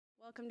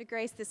Welcome to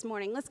Grace this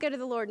morning. Let's go to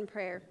the Lord in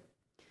prayer.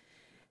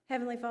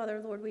 Heavenly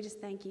Father, Lord, we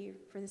just thank you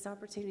for this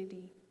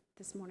opportunity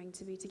this morning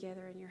to be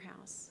together in your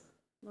house.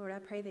 Lord, I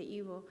pray that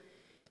you will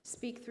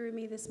speak through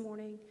me this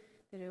morning,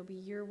 that it will be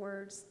your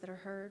words that are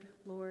heard.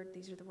 Lord,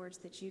 these are the words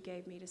that you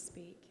gave me to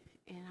speak.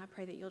 And I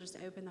pray that you'll just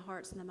open the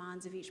hearts and the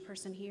minds of each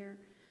person here.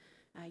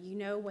 You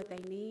know what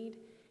they need,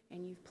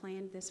 and you've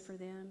planned this for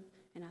them.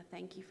 And I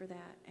thank you for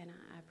that, and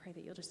I pray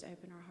that you'll just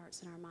open our hearts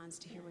and our minds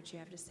to hear what you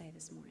have to say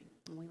this morning.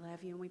 And we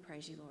love you and we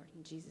praise you, Lord.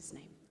 In Jesus'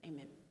 name,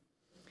 amen.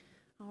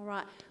 All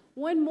right,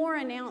 one more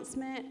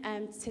announcement.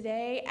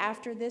 Today,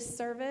 after this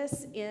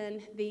service,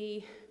 in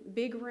the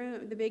big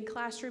room, the big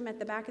classroom at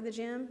the back of the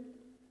gym,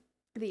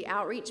 the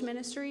outreach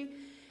ministry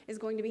is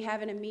going to be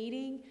having a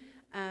meeting.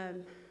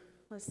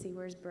 Let's see,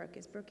 where's Brooke?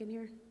 Is Brooke in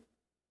here?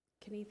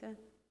 Kenitha?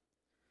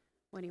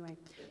 Well, anyway,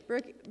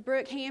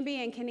 Brooke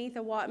Hamby and Kenitha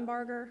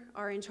Wattenbarger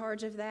are in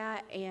charge of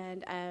that,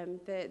 and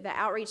the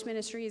outreach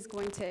ministry is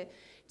going to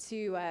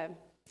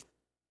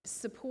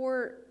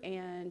support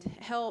and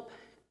help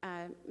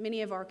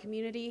many of our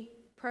community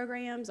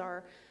programs,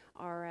 our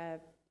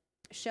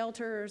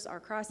shelters, our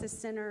crisis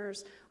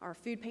centers, our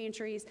food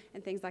pantries,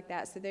 and things like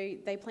that. So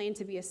they plan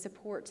to be a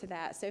support to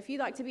that. So if you'd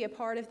like to be a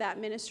part of that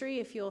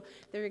ministry,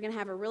 they're going to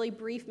have a really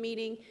brief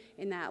meeting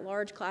in that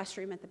large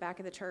classroom at the back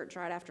of the church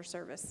right after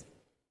service.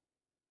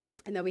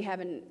 And they'll be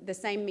having the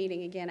same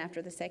meeting again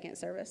after the second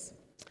service.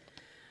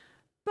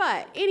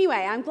 But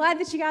anyway, I'm glad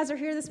that you guys are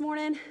here this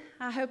morning.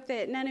 I hope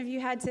that none of you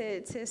had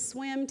to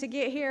swim to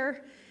get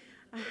here.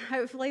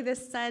 Hopefully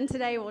this sun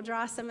today will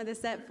dry some of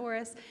this up for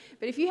us.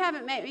 But if you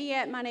haven't met me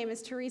yet, my name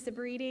is Teresa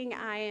Breeding.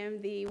 I am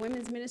the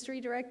Women's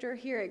Ministry Director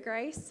here at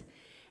Grace.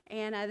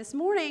 And this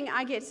morning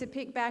I get to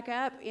pick back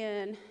up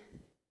in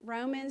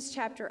Romans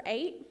chapter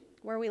 8,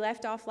 where we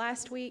left off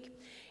last week,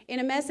 in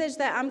a message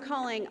that I'm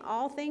calling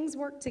All Things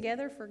Work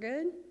Together for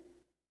Good,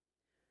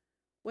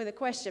 with a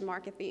question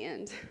mark at the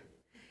end.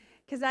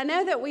 Because I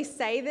know that we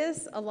say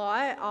this a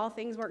lot, all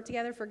things work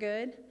together for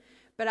good,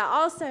 but I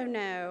also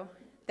know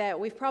that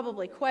we've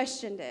probably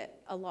questioned it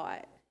a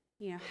lot.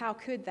 You know, how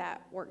could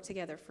that work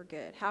together for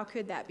good? How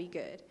could that be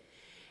good?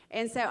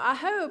 And so I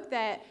hope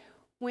that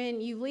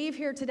when you leave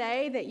here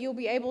today that you'll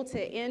be able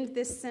to end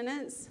this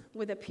sentence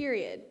with a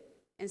period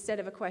instead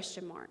of a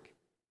question mark.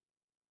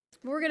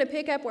 We're going to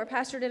pick up where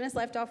Pastor Dennis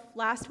left off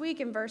last week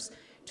in verse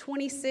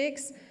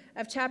 26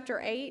 of chapter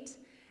 8.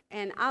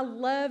 And I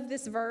love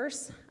this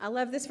verse. I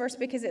love this verse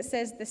because it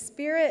says, the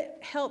Spirit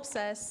helps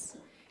us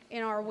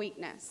in our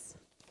weakness.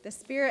 The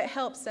Spirit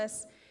helps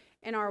us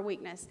in our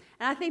weakness.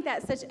 And I think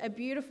that's such a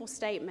beautiful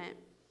statement,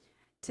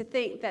 to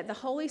think that the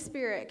Holy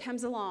Spirit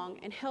comes along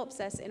and helps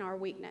us in our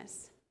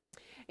weakness.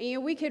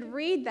 And we could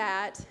read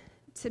that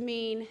to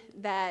mean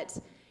that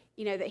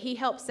that he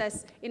helps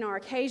us in our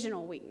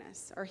occasional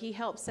weakness, or he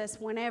helps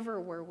us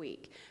whenever we're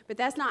weak. But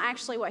that's not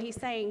actually what he's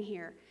saying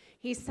here.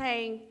 He's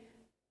saying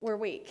we're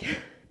weak.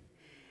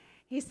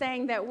 He's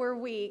saying that we're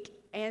weak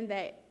and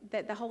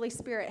that the Holy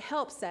Spirit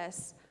helps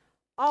us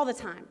all the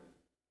time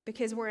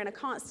because we're in a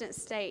constant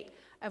state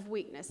of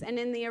weakness. And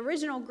in the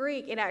original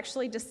Greek, it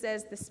actually just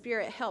says the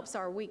Spirit helps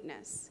our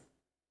weakness.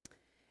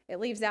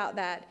 It leaves out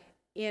that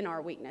in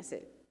our weakness.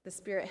 The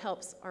Spirit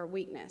helps our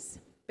weakness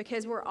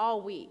because we're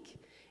all weak.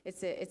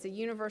 It's a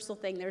universal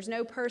thing. There's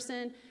no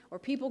person or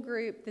people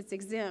group that's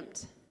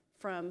exempt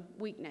from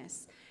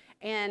weakness.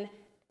 And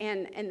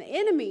the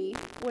enemy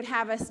would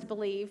have us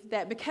believe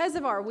that because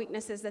of our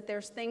weaknesses that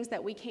there's things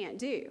that we can't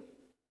do.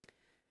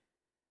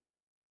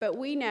 But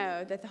we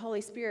know that the Holy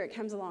Spirit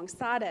comes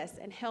alongside us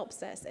and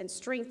helps us and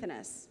strengthens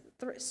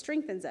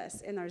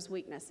us in those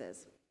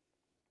weaknesses.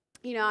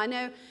 I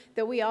know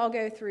that we all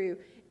go through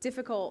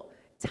difficult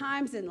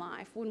times in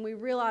life when we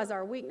realize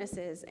our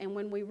weaknesses and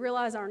when we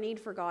realize our need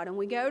for God, and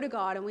we go to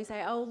God and we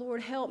say, oh Lord,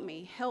 help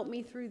me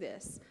through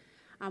this.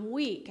 I'm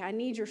weak, I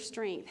need your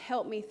strength,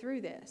 help me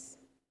through this.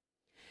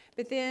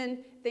 But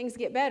then things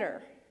get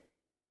better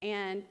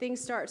and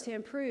things start to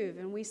improve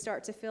and we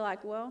start to feel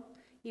like, well,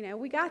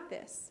 we got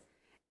this.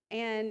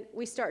 And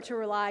we start to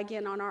rely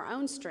again on our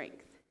own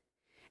strength.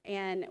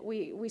 And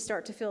we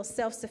start to feel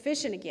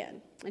self-sufficient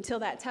again until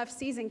that tough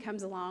season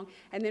comes along,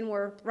 and then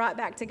we're right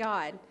back to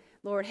God.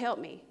 Lord, help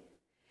me.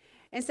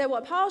 And so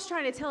what Paul's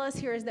trying to tell us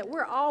here is that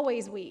we're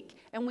always weak,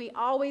 and we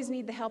always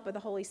need the help of the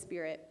Holy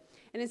Spirit.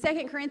 And in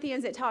 2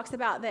 Corinthians, it talks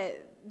about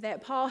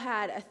that Paul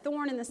had a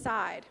thorn in the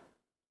side.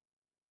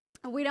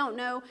 And we don't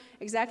know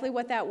exactly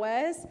what that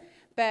was,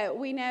 but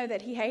we know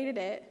that he hated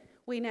it.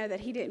 We know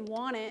that he didn't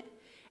want it.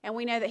 And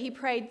we know that he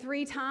prayed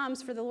 3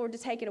 times for the Lord to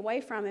take it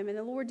away from him, and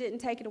the Lord didn't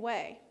take it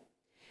away.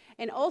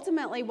 And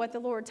ultimately, what the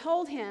Lord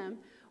told him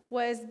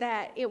was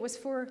that it was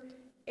for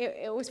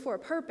a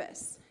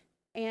purpose.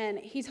 And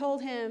he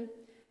told him,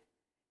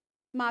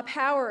 my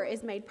power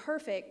is made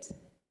perfect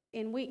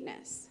in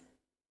weakness.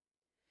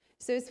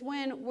 So it's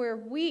when we're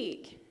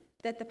weak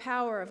that the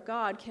power of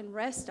God can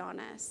rest on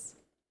us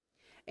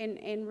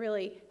and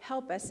really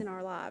help us in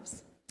our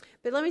lives.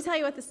 But let me tell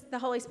you what the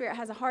Holy Spirit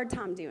has a hard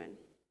time doing.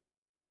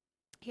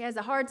 He has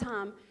a hard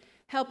time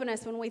helping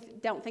us when we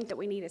don't think that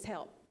we need his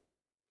help.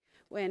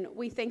 when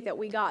we think that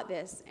we got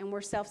this and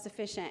we're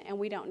self-sufficient and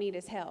we don't need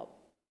his help.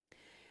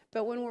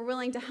 But when we're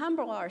willing to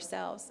humble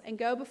ourselves and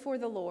go before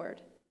the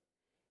Lord,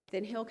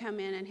 then he'll come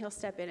in and he'll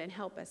step in and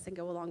help us and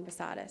go along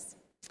beside us.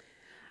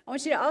 I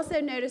want you to also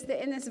notice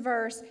that in this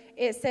verse,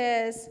 it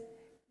says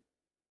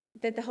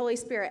that the Holy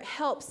Spirit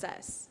helps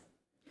us.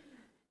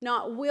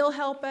 Not will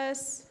help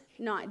us,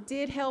 not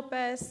did help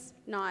us,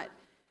 not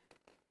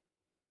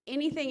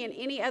anything in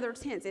any other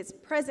tense. It's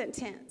present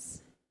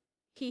tense.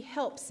 He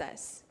helps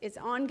us. It's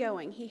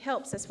ongoing. He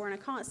helps us. We're in a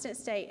constant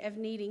state of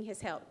needing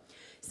his help.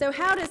 So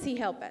how does he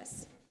help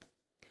us?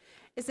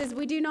 It says,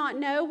 we do not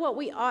know what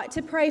we ought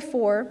to pray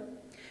for,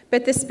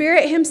 but the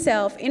Spirit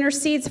himself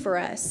intercedes for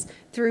us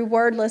through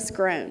wordless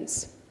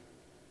groans.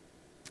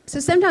 So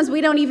sometimes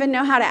we don't even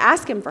know how to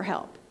ask him for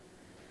help.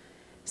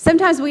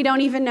 Sometimes we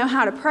don't even know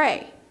how to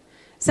pray.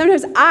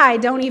 Sometimes I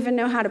don't even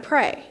know how to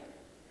pray.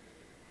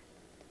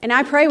 And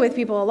I pray with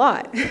people a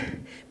lot.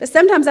 But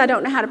sometimes I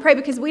don't know how to pray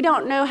because we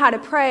don't know how to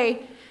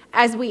pray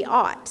as we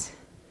ought.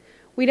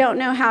 We don't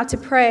know how to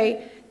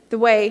pray the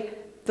way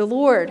the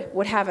Lord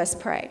would have us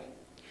pray.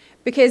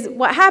 Because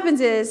what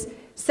happens is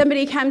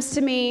somebody comes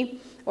to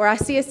me or I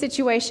see a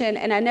situation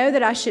and I know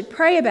that I should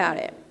pray about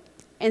it.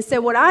 And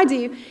so what I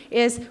do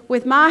is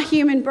with my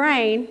human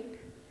brain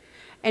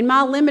and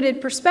my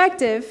limited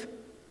perspective,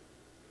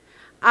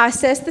 I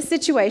assess the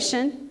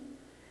situation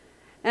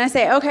and I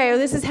say, okay, well,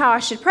 this is how I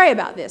should pray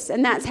about this.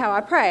 And that's how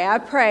I pray. I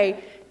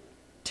pray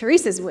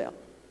Teresa's will.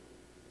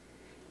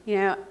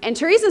 And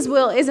Teresa's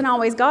will isn't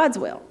always God's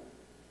will.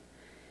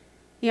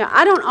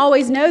 I don't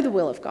always know the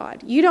will of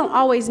God. You don't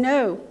always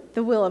know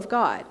the will of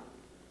God.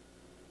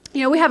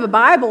 We have a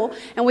Bible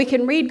and we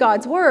can read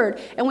God's word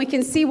and we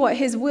can see what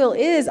his will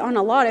is on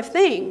a lot of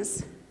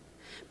things.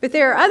 But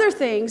there are other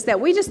things that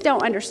we just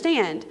don't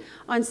understand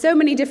on so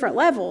many different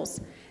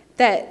levels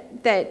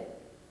that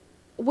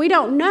we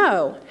don't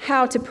know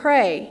how to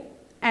pray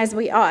as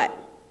we ought.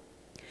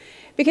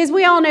 Because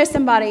we all know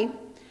somebody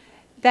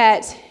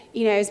that,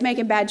 is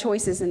making bad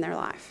choices in their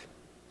life.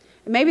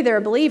 And maybe they're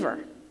a believer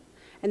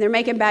and they're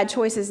making bad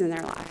choices in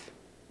their life.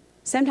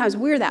 Sometimes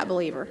we're that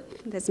believer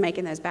that's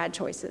making those bad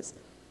choices.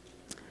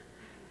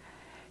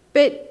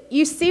 But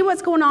you see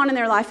what's going on in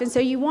their life, and so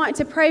you want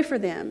to pray for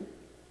them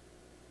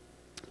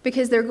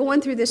because they're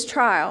going through this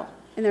trial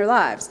in their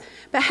lives.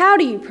 But how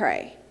do you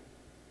pray?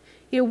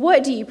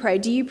 What do you pray?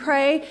 Do you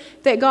pray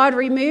that God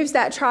removes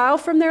that trial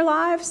from their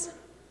lives?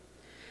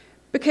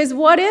 Because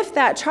what if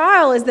that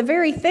trial is the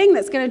very thing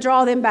that's going to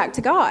draw them back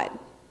to God?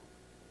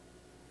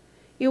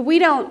 We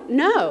don't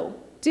know,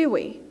 do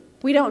we?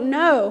 We don't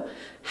know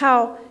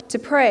how to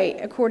pray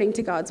according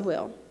to God's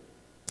will.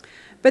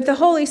 But the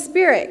Holy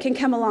Spirit can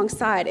come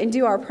alongside and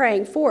do our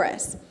praying for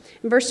us.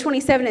 In verse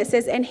 27 it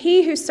says, and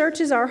he who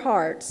searches our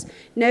hearts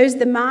knows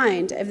the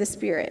mind of the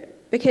Spirit,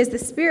 because the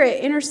Spirit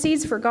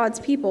intercedes for God's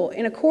people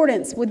in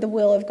accordance with the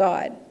will of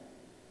God.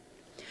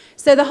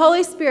 So the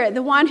Holy Spirit,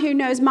 the one who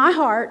knows my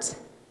heart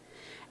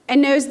and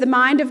knows the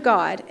mind of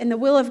God and the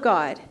will of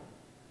God,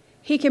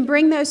 he can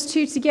bring those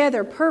two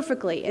together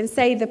perfectly and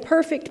say the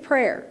perfect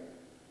prayer.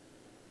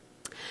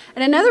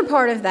 And another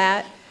part of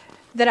that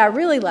I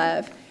really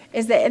love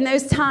is that in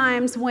those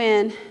times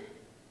when,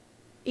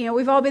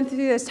 we've all been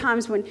through those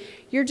times when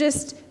you're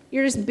just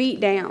beat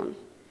down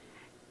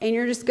and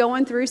you're just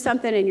going through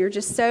something and you're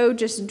just so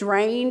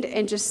drained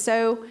and just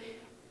so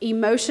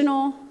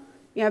emotional.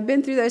 I've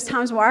been through those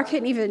times where I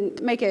couldn't even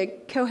make a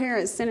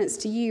coherent sentence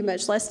to you,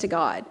 much less to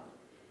God.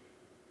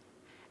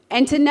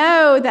 And to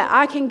know that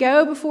I can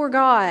go before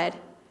God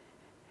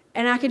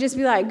and I could just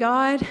be like,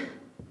 God,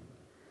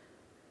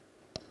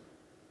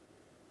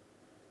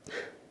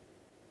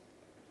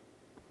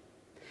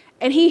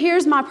 and he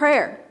hears my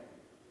prayer.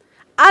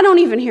 I don't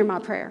even hear my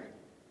prayer.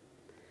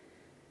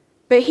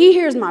 But he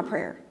hears my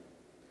prayer.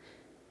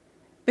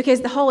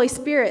 Because the Holy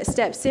Spirit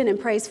steps in and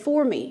prays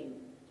for me.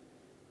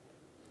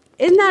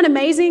 Isn't that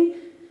amazing?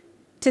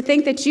 To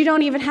think that you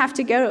don't even have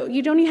to go,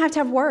 you don't even have to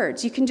have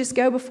words. You can just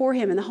go before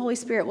him and the Holy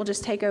Spirit will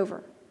just take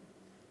over.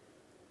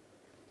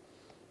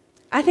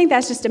 I think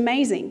that's just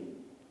amazing.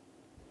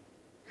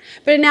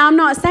 But now I'm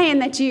not saying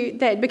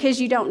that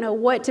because you don't know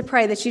what to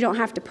pray that you don't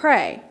have to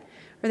pray.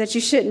 Or that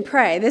you shouldn't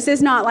pray. This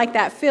is not like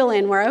that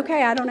fill-in where,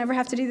 okay, I don't ever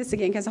have to do this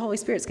again because the Holy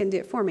Spirit's going to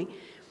do it for me.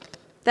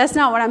 That's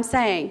not what I'm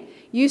saying.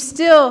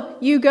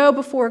 You go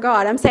before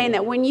God. I'm saying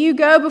that when you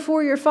go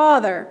before your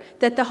Father,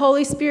 that the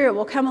Holy Spirit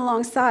will come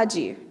alongside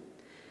you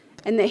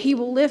and that he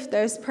will lift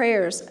those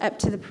prayers up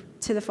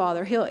to the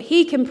Father.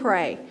 He can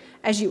pray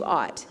as you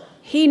ought.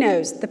 He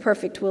knows the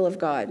perfect will of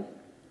God,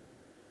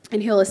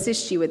 and he'll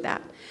assist you with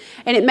that.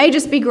 And it may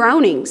just be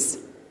groanings.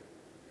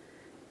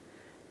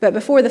 But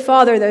before the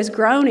Father, those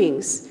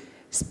groanings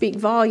speak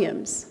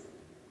volumes.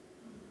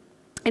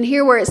 And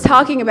here where it's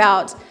talking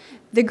about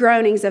the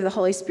groanings of the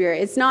Holy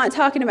Spirit, it's not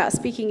talking about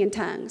speaking in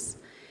tongues.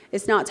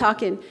 It's not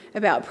talking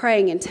about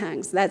praying in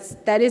tongues.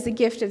 That is a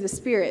gift of the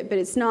Spirit, but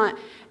it's not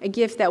a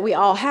gift that we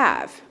all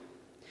have.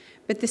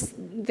 But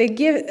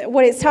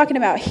what it's talking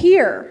about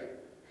here,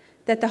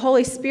 that the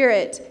Holy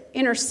Spirit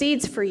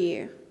intercedes for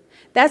you,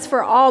 that's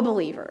for all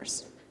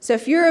believers. So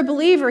if you're a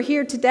believer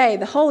here today,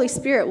 the Holy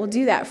Spirit will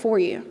do that for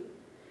you.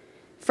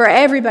 For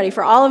everybody,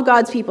 for all of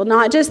God's people,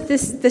 not just the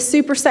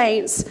super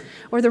saints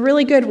or the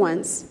really good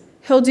ones.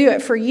 He'll do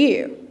it for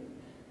you.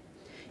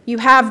 You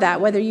have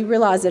that, whether you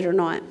realize it or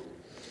not.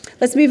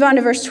 Let's move on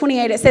to verse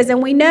 28. It says,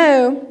 "And we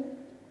know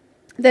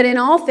that in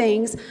all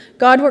things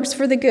God works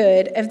for the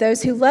good of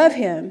those who love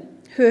him,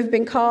 who have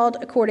been called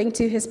according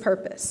to his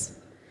purpose."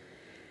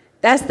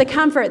 That's the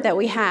comfort that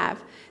we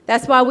have.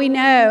 That's why we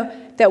know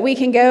that we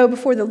can go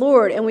before the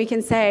Lord and we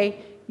can say,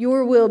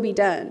 "Your will be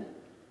done."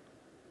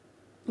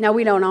 Now,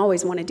 we don't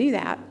always want to do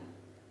that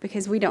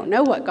because we don't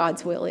know what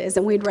God's will is,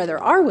 and we'd rather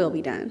our will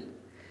be done.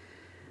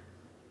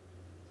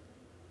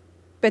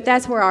 But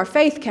that's where our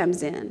faith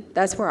comes in.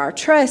 That's where our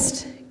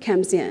trust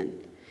comes in.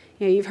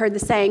 You know, you've heard the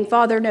saying,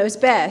 "Father knows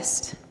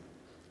best."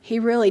 He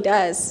really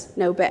does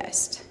know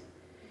best.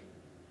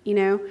 You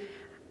know,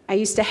 I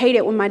used to hate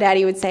it when my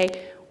daddy would say,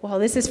 "Well,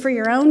 this is for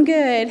your own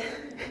good."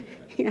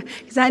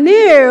 Because I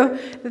knew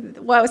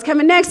what was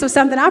coming next was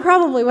something I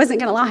probably wasn't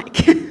going to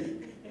like.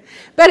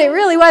 But it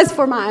really was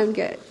for my own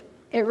good.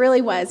 It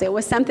really was. It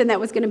was something that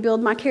was going to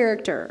build my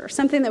character or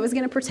something that was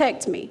going to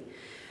protect me.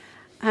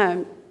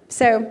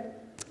 So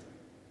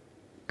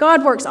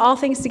God works all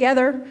things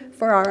together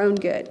for our own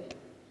good.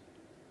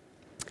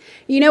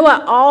 You know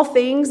what all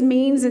things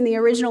means in the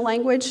original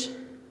language?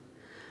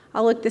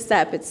 I'll look this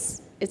up.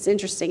 It's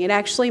interesting. It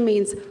actually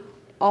means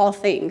all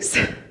things.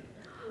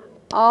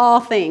 All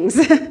things.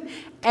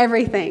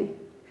 Everything.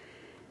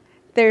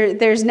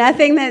 There's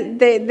nothing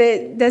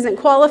that doesn't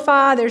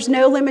qualify. There's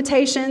no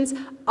limitations.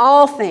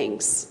 All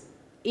things.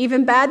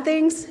 Even bad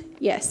things?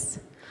 Yes.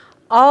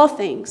 All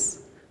things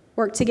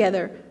work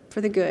together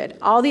for the good.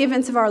 All the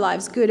events of our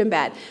lives, good and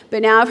bad.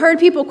 But now I've heard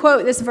people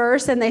quote this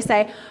verse and they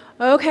say,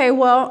 "Okay,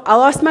 well, I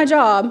lost my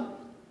job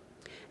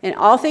and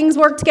all things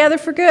work together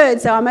for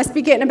good, so I must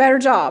be getting a better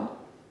job."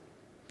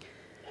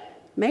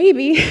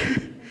 Maybe,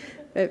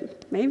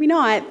 but maybe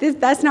not.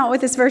 That's not what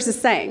this verse is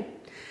saying.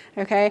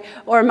 Okay?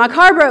 Or my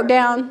car broke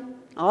down.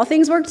 All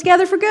things work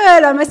together for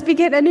good. I must be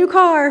getting a new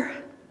car.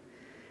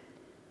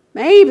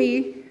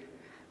 Maybe,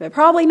 but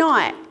probably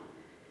not.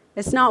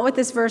 It's not what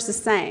this verse is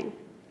saying.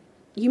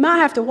 You might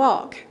have to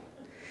walk.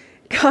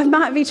 God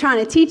might be trying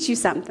to teach you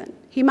something.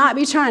 He might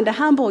be trying to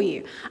humble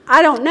you.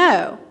 I don't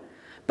know.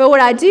 But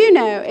what I do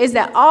know is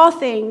that all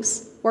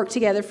things work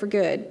together for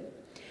good.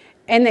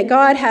 And that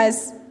God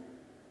has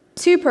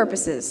two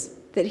purposes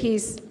that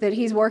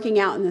he's working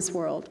out in this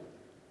world.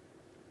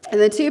 And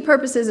the two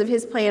purposes of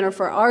his plan are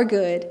for our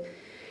good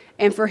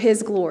and for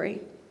his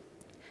glory.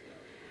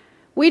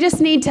 We just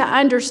need to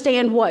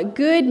understand what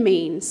good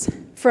means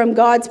from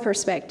God's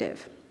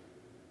perspective.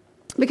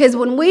 Because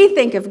when we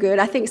think of good,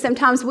 I think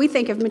sometimes we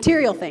think of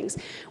material things.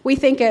 We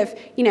think of,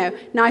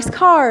 nice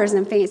cars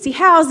and fancy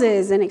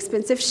houses and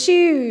expensive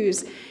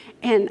shoes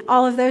and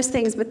all of those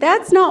things. But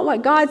that's not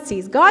what God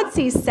sees. God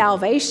sees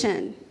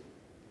salvation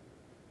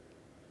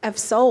of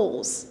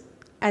souls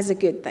as a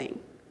good thing.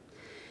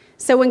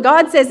 So when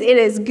God says it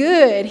is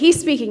good, he's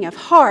speaking of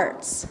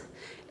hearts,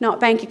 not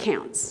bank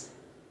accounts.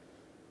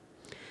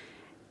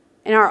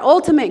 And our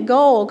ultimate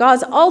goal,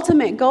 God's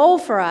ultimate goal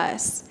for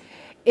us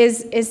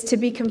is to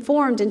be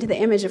conformed into the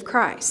image of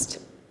Christ.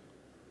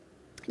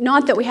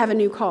 Not that we have a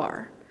new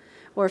car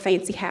or a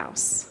fancy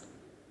house.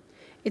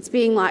 It's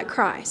being like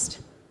Christ.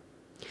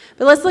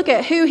 But let's look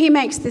at who he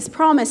makes this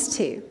promise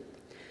to.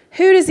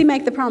 Who does he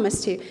make the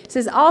promise to? It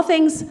says all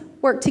things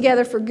work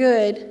together for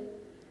good.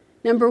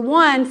 Number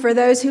one, for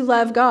those who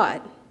love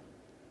God.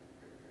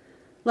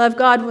 Love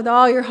God with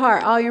all your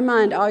heart, all your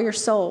mind, all your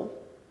soul.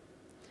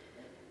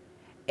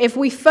 If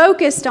we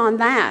focused on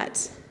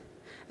that,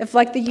 if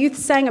like the youth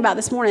sang about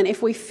this morning,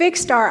 if we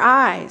fixed our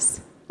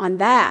eyes on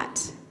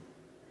that,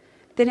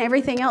 then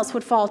everything else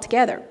would fall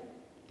together.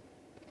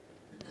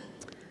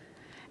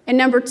 And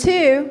number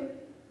two,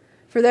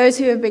 for those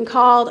who have been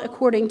called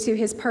according to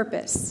his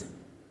purpose.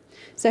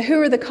 So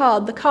who are the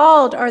called? The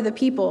called are the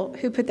people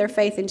who put their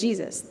faith in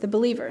Jesus, the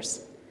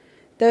believers.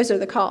 Those are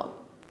the called.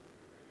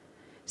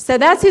 So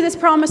that's who this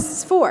promise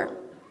is for,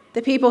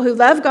 the people who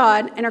love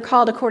God and are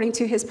called according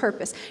to his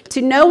purpose.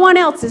 To no one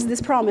else is this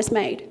promise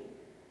made,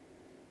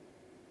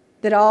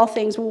 that all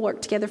things will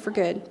work together for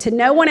good. To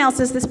no one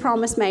else is this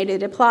promise made.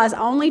 It applies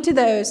only to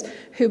those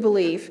who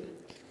believe.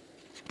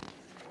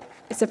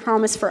 It's a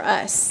promise for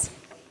us.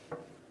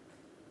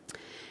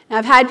 Now,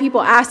 I've had people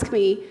ask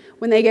me,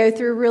 when they go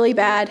through really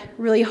bad,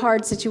 really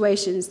hard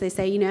situations, they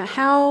say,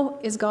 how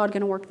is God going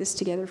to work this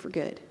together for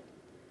good?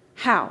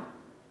 How?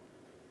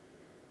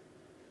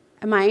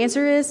 And my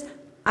answer is,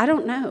 I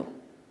don't know.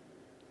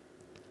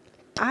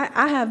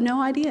 I have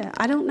no idea.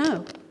 I don't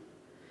know.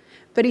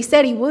 But he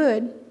said he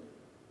would.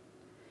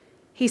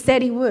 He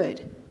said he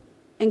would.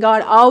 And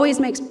God always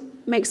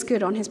makes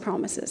good on his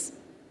promises.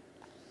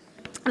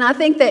 And I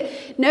think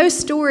that no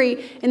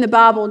story in the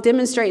Bible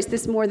demonstrates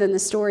this more than the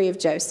story of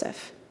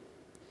Joseph.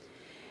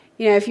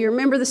 If you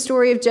remember the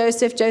story of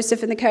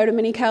Joseph in the coat of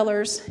many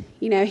colors,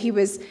 he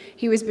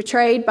was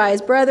betrayed by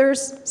his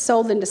brothers,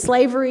 sold into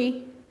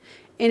slavery,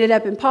 ended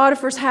up in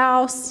Potiphar's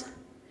house,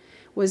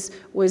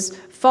 was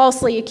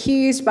falsely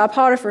accused by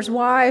Potiphar's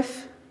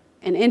wife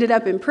and ended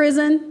up in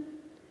prison.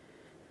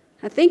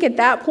 I think at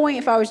that point,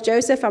 if I was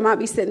Joseph, I might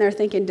be sitting there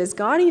thinking, does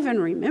God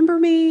even remember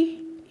me?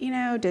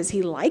 Does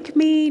he like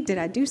me? Did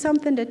I do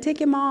something to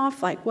tick him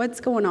off? Like, what's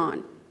going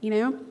on?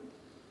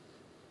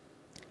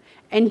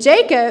 And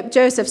Jacob,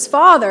 Joseph's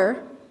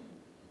father,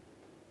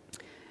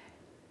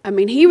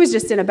 he was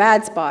just in a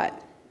bad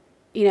spot.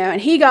 And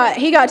he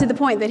got to the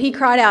point that he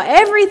cried out,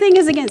 everything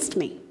is against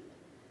me.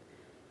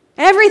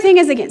 Everything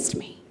is against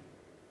me.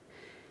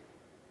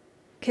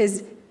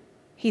 Because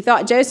he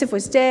thought Joseph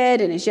was dead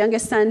and his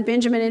youngest son,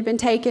 Benjamin, had been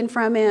taken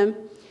from him.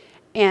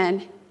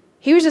 And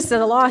he was just at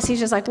a loss. He's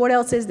just like, what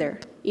else is there?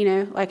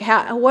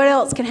 What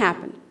else can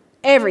happen?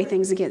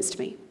 Everything's against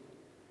me.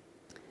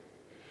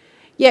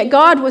 Yet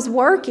God was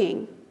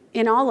working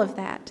in all of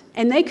that,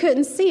 and they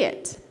couldn't see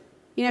it.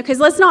 Because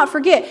let's not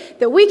forget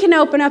that we can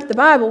open up the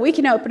Bible, we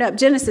can open up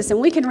Genesis, and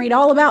we can read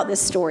all about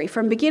this story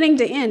from beginning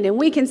to end, and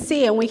we can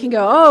see and we can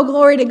go, oh,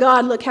 glory to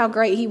God, look how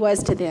great he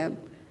was to them.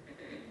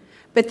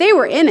 But they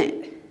were in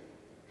it.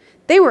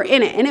 They were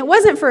in it, and it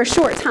wasn't for a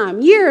short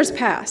time. Years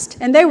passed,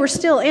 and they were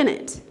still in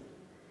it.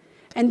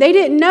 And they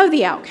didn't know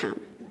the outcome.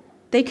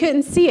 They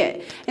couldn't see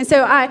it. And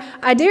so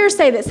I dare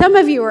say that some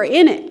of you are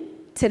in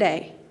it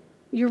today.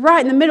 You're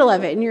right in the middle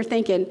of it, and you're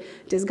thinking,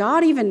 does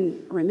God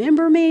even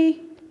remember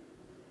me?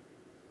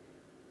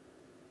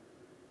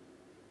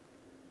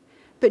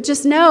 But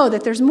just know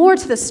that there's more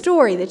to the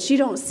story that you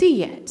don't see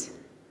yet.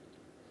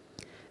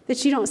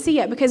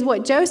 Because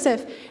what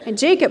Joseph and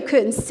Jacob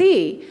couldn't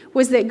see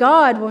was that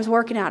God was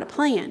working out a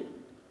plan.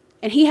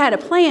 And he had a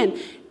plan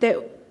that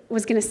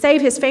was going to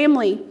save his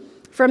family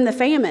from the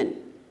famine,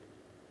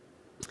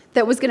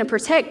 that was going to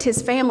protect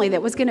his family,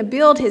 that was going to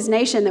build his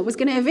nation, that was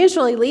going to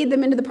eventually lead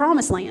them into the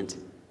promised land.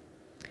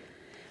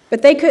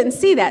 But they couldn't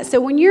see that.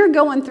 So when you're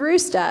going through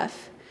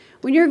stuff,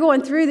 when you're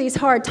going through these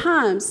hard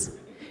times,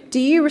 do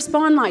you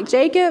respond like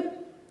Jacob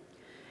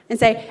and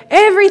say,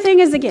 everything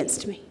is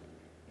against me?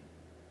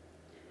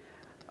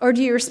 Or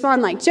do you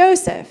respond like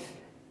Joseph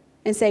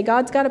and say,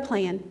 God's got a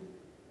plan?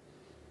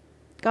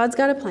 God's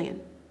got a plan.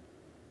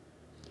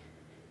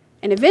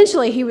 And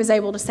eventually he was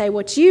able to say,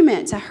 what you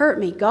meant to hurt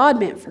me, God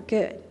meant for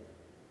good,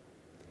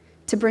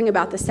 to bring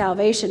about the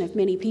salvation of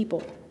many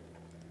people.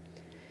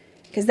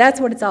 Because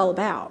that's what it's all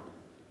about.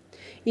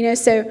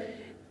 So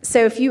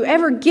if you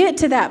ever get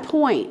to that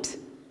point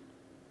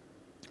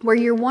where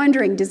you're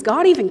wondering, does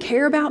God even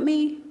care about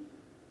me?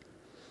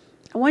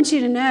 I want you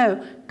to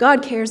know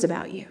God cares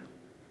about you.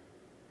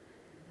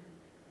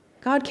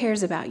 God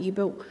cares about you,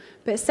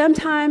 but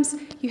sometimes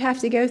you have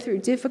to go through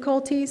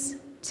difficulties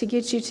to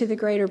get you to the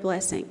greater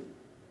blessing.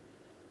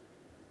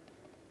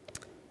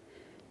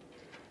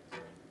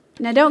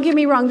 Now, don't get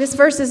me wrong, this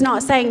verse is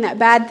not saying that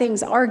bad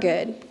things are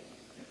good.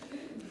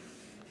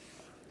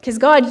 Because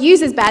God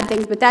uses bad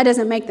things, but that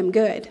doesn't make them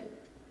good.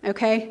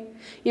 Okay?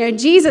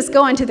 Jesus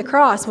going to the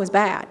cross was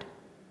bad.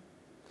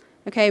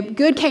 Okay?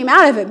 Good came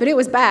out of it, but it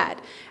was bad.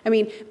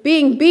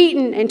 Being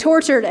beaten and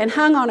tortured and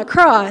hung on a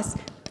cross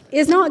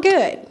is not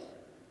good.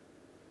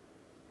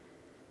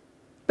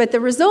 But the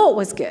result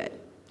was good.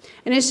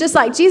 And it's just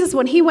like Jesus,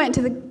 when he went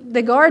to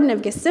the Garden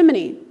of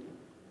Gethsemane,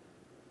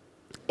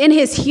 in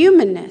his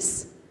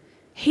humanness,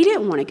 he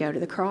didn't want to go to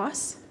the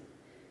cross.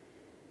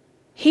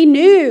 He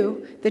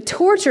knew the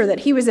torture that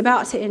he was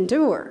about to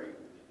endure.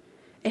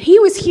 And he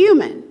was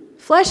human,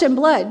 flesh and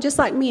blood, just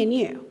like me and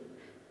you.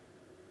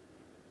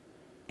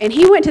 And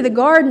he went to the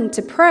garden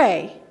to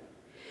pray,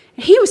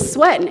 and he was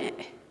sweating it.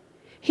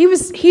 He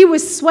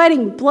was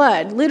sweating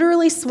blood,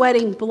 literally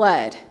sweating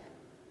blood.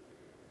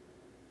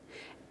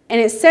 And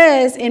it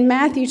says in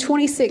Matthew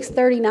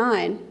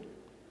 26:39,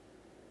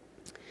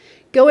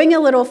 going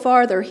a little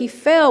farther, he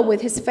fell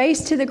with his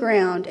face to the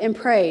ground and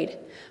prayed,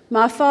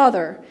 my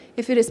Father,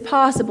 if it is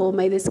possible,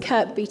 may this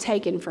cup be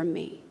taken from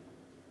me.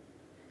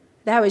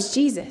 That was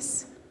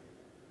Jesus.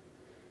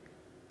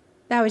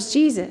 That was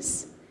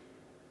Jesus.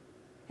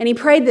 And he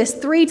prayed this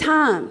 3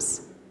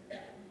 times.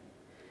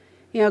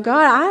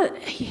 God,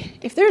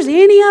 if there's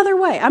any other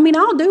way,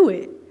 I'll do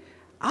it.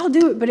 I'll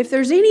do it, but if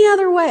there's any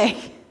other way.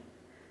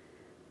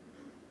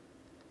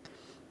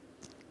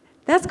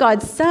 That's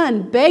God's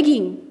Son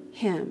begging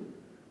him.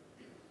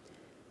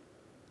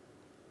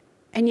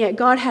 And yet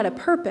God had a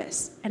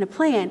purpose and a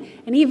plan.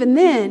 And even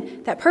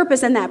then, that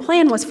purpose and that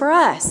plan was for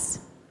us,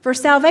 for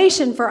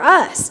salvation for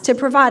us, to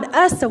provide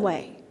us a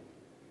way.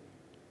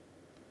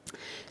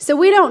 So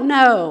we don't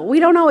know. We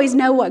don't always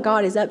know what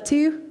God is up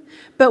to,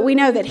 but we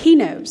know that he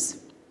knows.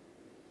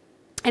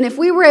 And if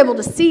we were able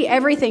to see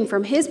everything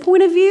from his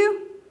point of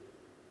view,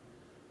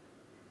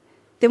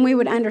 then we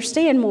would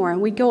understand more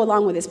and we'd go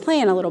along with his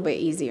plan a little bit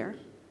easier.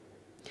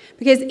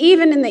 Because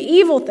even in the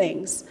evil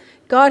things,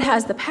 God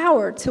has the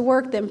power to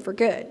work them for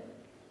good.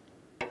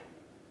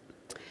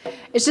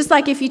 It's just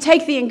like if you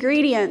take the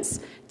ingredients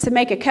to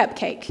make a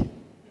cupcake.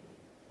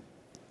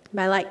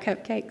 Anybody like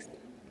cupcakes?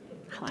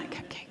 I like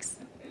cupcakes.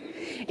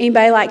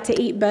 Anybody like to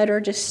eat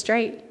butter just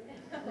straight?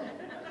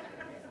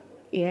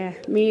 Yeah,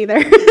 me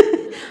either.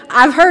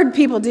 I've heard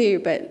people do,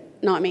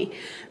 but not me.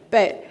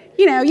 But,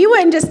 you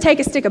wouldn't just take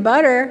a stick of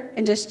butter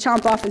and just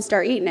chomp off and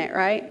start eating it,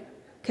 right?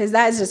 Because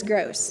that's just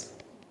gross.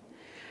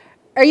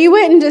 Or you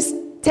wouldn't just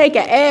take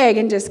an egg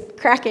and just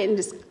crack it and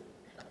just,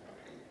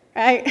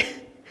 right?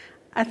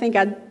 I think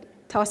I'd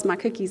toss my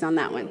cookies on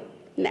that one.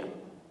 No.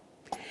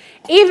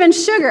 Even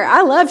sugar.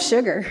 I love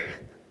sugar.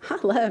 I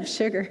love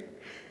sugar.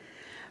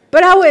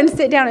 But I wouldn't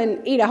sit down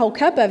and eat a whole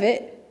cup of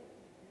it,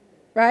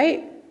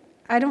 right?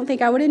 I don't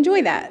think I would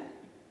enjoy that.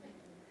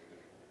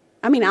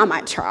 I mean, I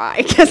might try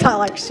because I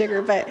like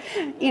sugar, but,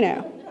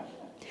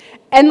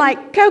 And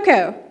like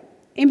cocoa.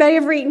 Anybody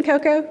ever eaten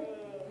cocoa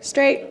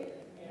straight?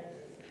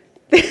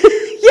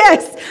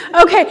 Yes.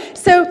 Okay,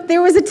 so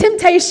there was a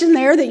temptation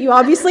there that you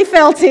obviously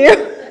fell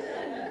to.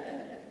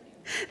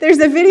 There's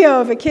a video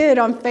of a kid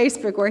on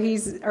Facebook or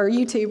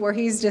YouTube where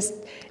he's just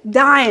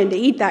dying to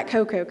eat that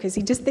cocoa because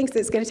he just thinks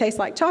it's going to taste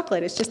like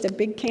chocolate. It's just a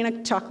big can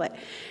of chocolate.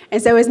 And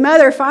so his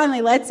mother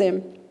finally lets him,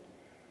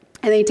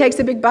 and then he takes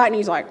a big bite and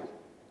he's like,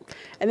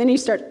 and then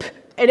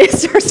and it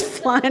starts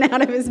flying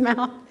out of his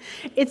mouth.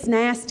 It's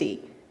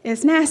nasty.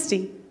 It's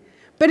nasty.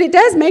 But it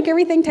does make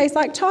everything taste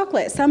like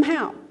chocolate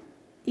somehow,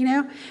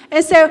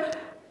 And so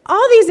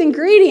all these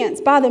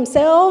ingredients by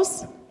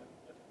themselves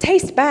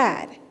taste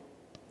bad.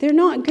 They're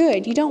not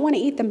good. You don't want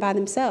to eat them by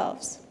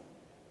themselves.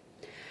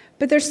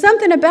 But there's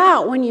something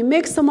about when you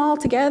mix them all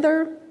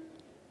together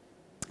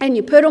and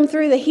you put them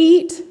through the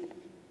heat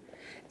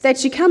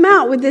that you come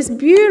out with this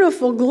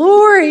beautiful,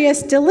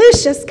 glorious,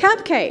 delicious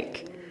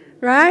cupcake,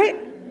 right?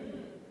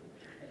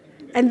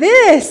 And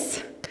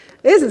this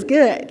is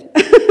good,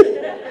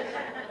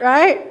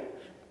 right?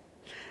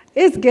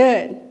 It's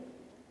good.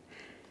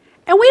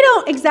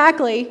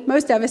 And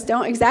most of us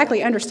don't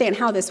exactly understand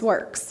how this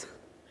works.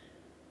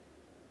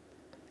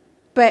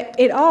 But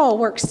it all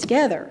works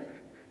together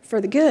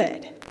for the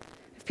good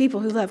of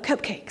people who love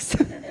cupcakes.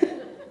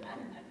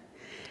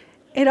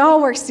 It all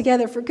works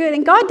together for good.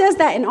 And God does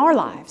that in our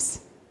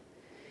lives.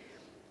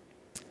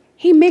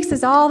 He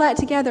mixes all that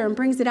together and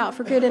brings it out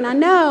for good. And I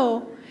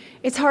know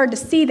it's hard to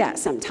see that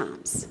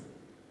sometimes.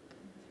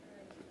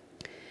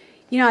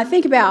 I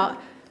think about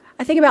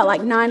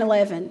like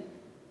 9/11.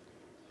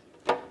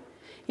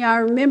 I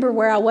remember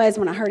where I was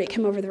when I heard it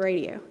come over the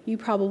radio. You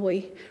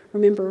probably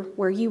remember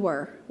where you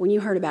were when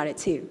you heard about it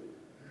too.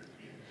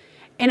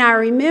 And I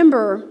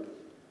remember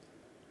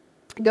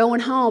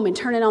going home and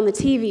turning on the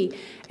TV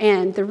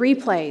and the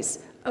replays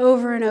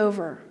over and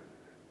over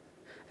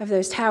of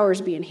those towers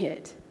being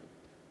hit.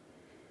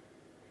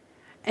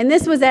 And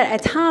this was at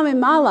a time in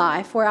my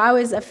life where I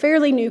was a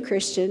fairly new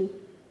Christian.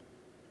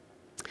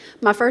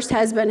 My first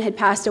husband had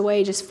passed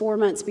away just 4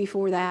 months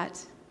before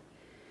that.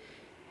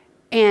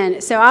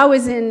 And so I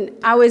was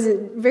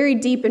very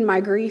deep in my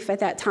grief at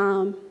that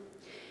time.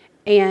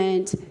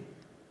 And,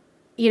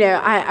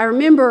 I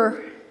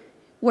remember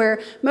where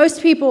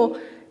most people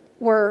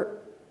were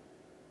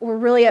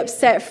really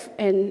upset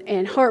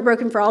and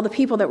heartbroken for all the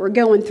people that were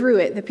going through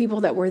it, the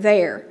people that were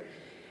there.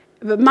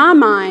 But my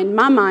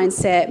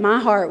mindset, my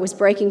heart was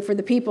breaking for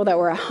the people that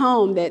were at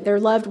home, that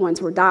their loved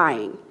ones were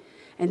dying,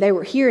 and they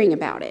were hearing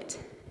about it.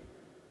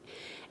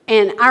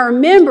 And I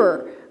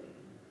remember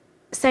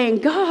saying,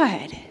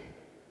 God,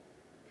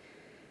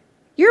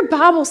 your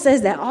Bible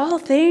says that all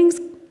things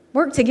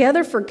work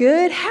together for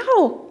good.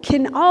 How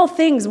can all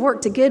things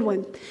work to good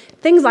when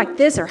things like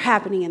this are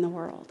happening in the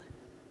world?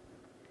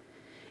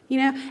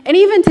 And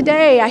even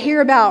today I hear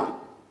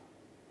about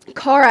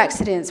car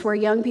accidents where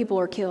young people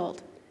are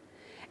killed.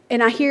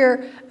 And I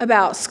hear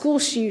about school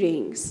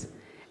shootings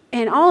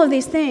and all of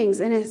these things.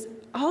 And it's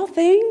all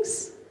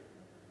things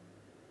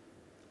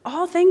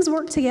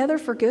work together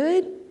for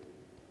good.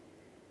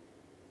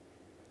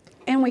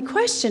 And we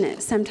question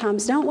it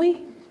sometimes, don't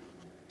we?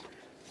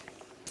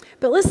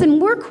 But listen,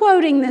 we're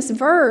quoting this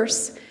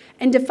verse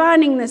and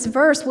defining this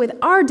verse with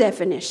our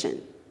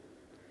definition,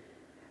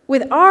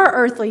 with our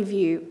earthly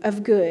view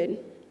of good,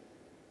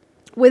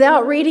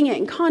 without reading it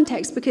in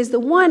context, because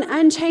the one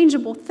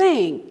unchangeable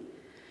thing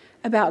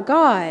about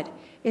God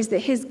is that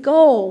his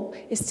goal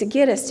is to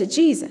get us to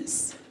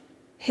Jesus.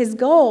 His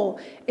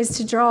goal is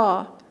to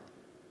draw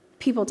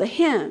people to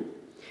him.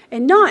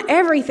 And not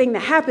everything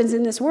that happens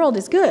in this world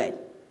is good.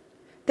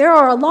 There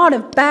are a lot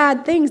of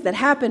bad things that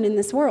happen in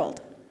this world.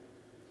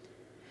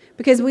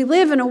 Because we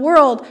live in a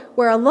world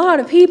where a lot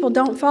of people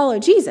don't follow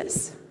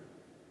Jesus.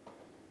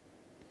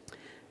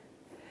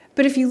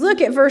 But if you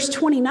look at verse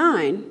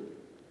 29,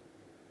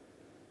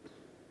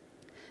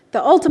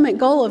 the ultimate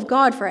goal of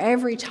God for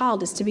every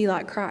child is to be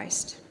like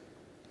Christ.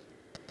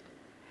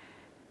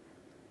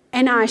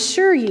 And I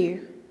assure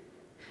you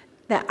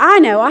that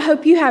I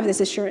hope you have this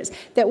assurance,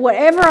 that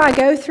whatever I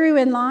go through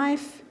in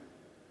life,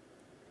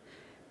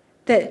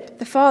 that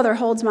the Father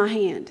holds my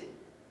hand.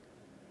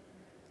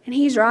 And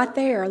he's right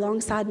there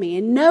alongside me.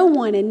 And no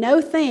one and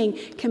no thing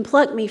can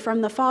pluck me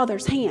from the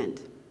Father's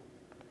hand.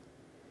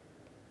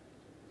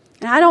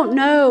 And I don't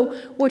know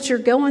what you're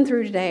going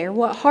through today or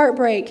what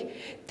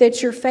heartbreak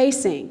that you're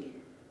facing.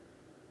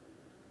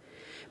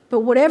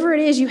 But whatever it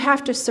is, you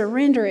have to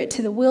surrender it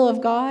to the will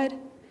of God,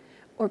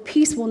 or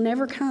peace will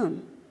never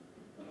come.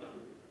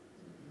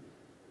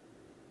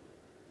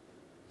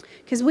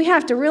 Because we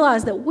have to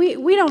realize that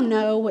we don't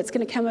know what's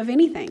going to come of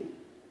anything.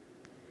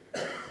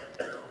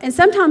 And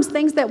sometimes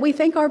things that we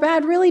think are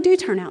bad really do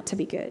turn out to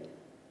be good.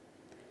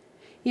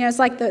 You know, it's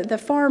like the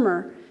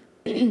farmer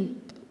who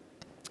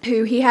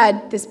he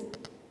had this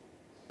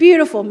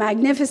beautiful,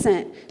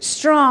 magnificent,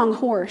 strong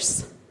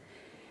horse.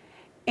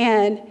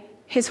 And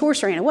his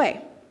horse ran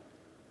away.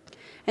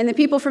 And the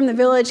people from the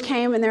village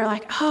came and they're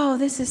like, oh,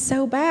 this is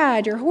so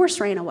bad. Your horse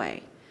ran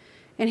away.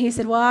 And he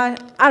said, well,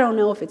 I don't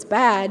know if it's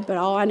bad, but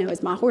all I know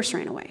is my horse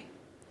ran away.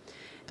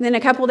 And then a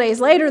couple days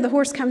later, the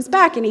horse comes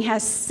back and he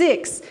has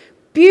 6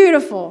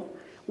 beautiful,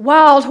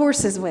 wild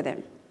horses with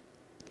him.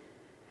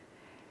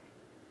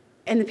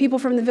 And the people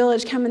from the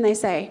village come and they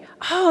say,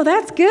 oh,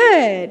 that's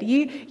good.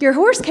 Your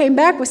horse came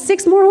back with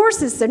 6 more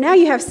horses, so now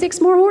you have 6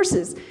 more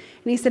horses. And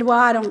he said, well,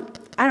 I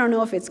don't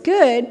know if it's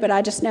good, but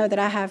I just know that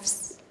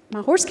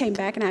my horse came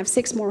back and I have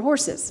 6 more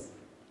horses.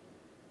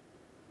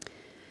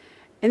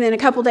 And then a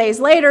couple days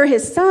later,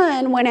 his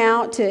son went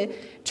out to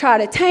try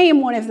to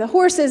tame one of the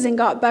horses and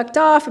got bucked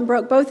off and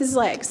broke both his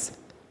legs.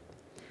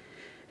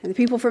 And the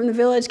people from the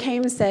village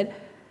came and said,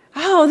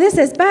 oh, this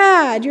is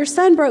bad. Your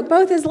son broke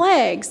both his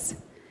legs. And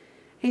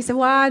he said,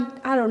 well,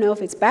 I don't know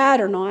if it's bad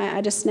or not.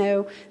 I just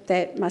know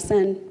that my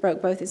son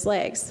broke both his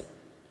legs.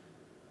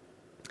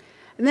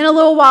 And then a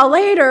little while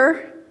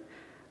later,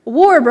 a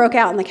war broke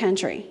out in the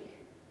country.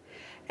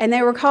 And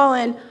they were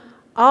calling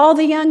all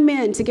the young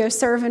men to go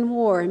serve in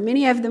war, and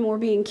many of them were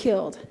being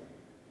killed.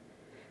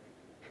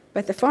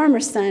 But the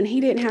farmer's son,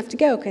 he didn't have to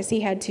go because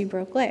he had 2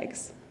 broke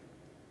legs.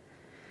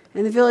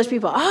 And the village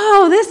people,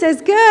 oh, this is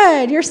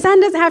good. Your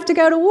son doesn't have to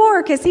go to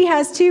war because he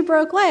has 2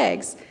 broke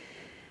legs.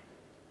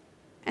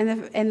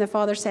 And the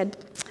father said,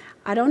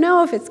 I don't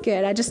know if it's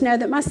good. I just know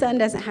that my son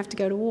doesn't have to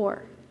go to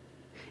war.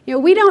 You know,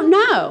 we don't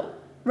know,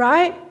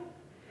 right?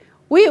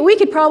 We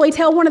could probably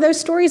tell one of those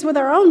stories with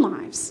our own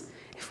lives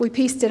if we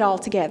pieced it all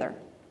together.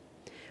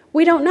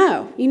 We don't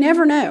know. You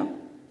never know.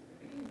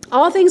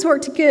 All things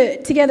work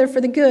together for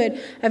the good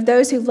of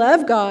those who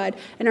love God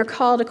and are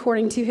called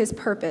according to his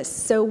purpose.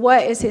 So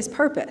what is his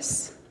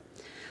purpose?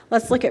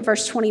 Let's look at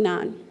verse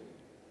 29.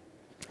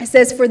 It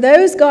says, for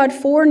those God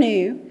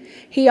foreknew,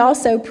 he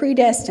also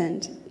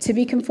predestined to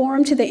be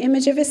conformed to the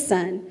image of his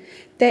Son,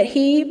 that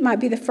he might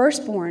be the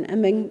firstborn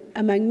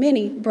among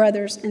many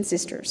brothers and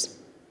sisters.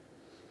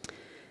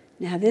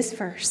 Now this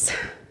verse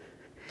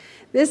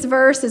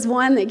is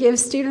one that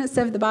gives students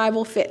of the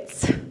Bible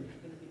fits.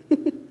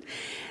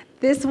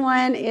 This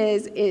one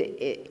is,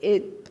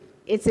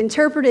 it's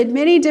interpreted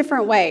many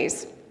different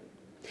ways.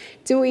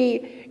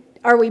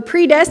 Are we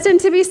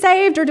predestined to be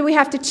saved, or do we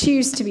have to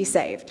choose to be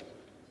saved?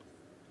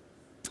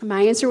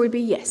 My answer would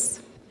be yes.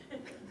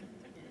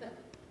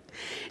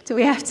 Do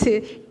we have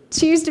to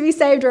choose to be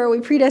saved, or are we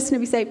predestined to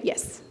be saved?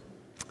 Yes.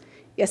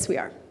 Yes, we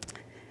are.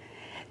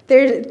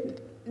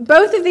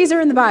 Both of these are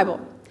in the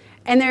Bible,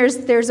 and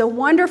there's a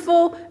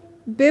wonderful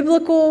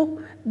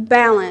biblical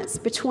balance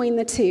between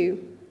the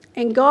two.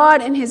 And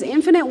God, in his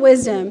infinite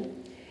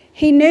wisdom,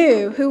 he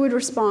knew who would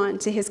respond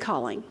to his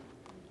calling.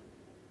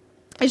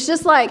 It's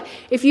just like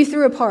if you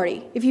threw a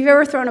party. If you've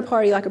ever thrown a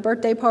party, like a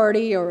birthday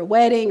party or a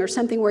wedding or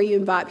something where you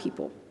invite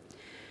people.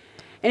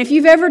 And if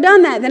you've ever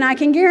done that, then I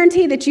can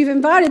guarantee that you've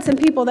invited some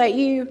people that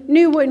you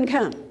knew wouldn't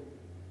come.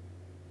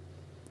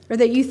 Or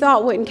that you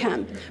thought wouldn't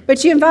come.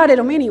 But you invited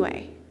them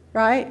anyway,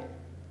 right?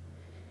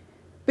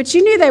 But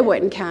you knew they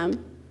wouldn't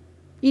come.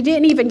 You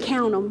didn't even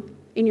count them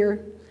in your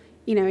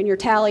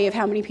tally of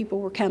how many people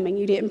were coming.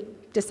 You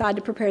didn't decide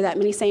to prepare that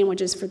many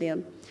sandwiches for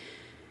them.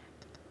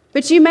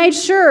 But you made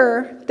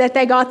sure that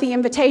they got the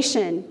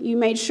invitation. You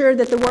made sure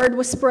that the word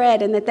was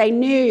spread and that they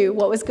knew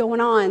what was going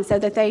on so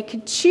that they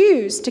could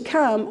choose to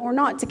come or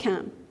not to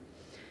come.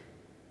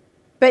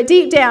 But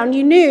deep down,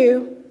 you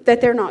knew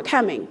that they're not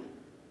coming.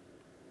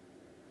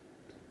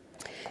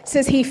 It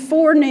says he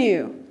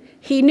foreknew.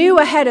 He knew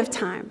ahead of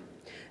time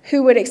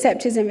who would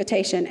accept his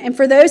invitation. And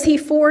for those he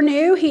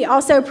foreknew, he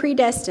also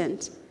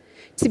predestined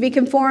to be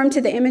conformed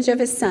to the image of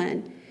his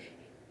Son.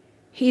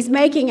 He's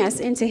making us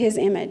into his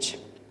image.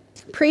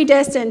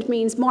 Predestined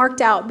means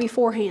marked out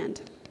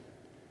beforehand.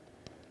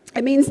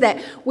 It means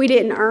that we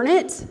didn't earn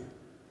it,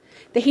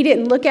 that he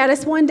didn't look at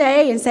us one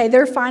day and say,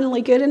 they're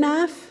finally good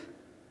enough.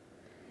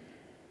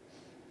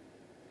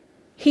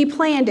 He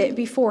planned it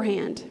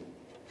beforehand.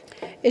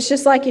 It's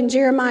just like in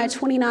Jeremiah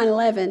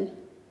 29:11.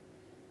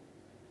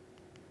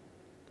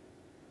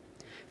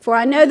 For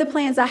I know the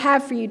plans I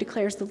have for you,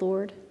 declares the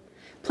Lord.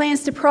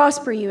 Plans to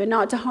prosper you and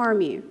not to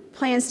harm you.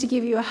 Plans to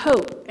give you a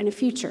hope and a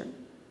future.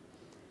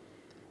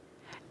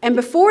 And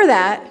before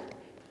that,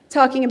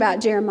 talking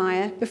about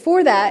Jeremiah,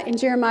 before that, in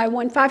Jeremiah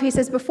 1:5, he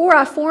says, before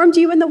I formed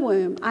you in the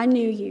womb, I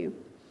knew you.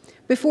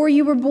 Before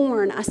you were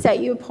born, I set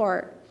you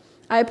apart.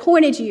 I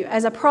appointed you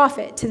as a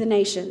prophet to the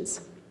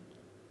nations.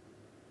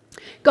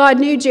 God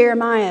knew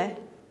Jeremiah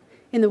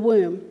in the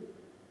womb.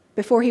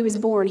 Before he was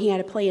born, he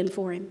had a plan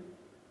for him.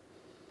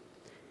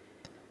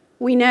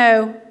 We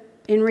know,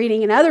 in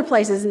reading in other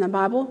places in the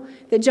Bible,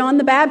 that John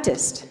the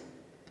Baptist,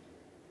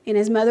 in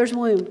his mother's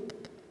womb,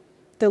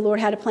 the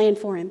Lord had a plan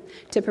for him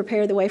to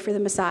prepare the way for the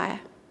Messiah.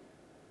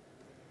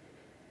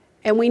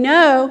 And we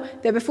know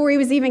that before he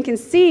was even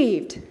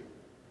conceived,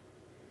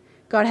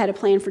 God had a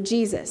plan for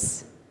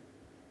Jesus.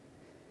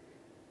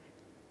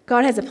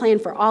 God has a plan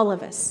for all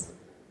of us.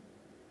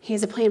 He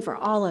has a plan for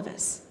all of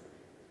us.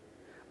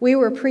 We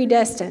were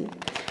predestined.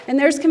 And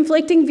there's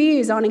conflicting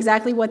views on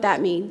exactly what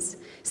that means.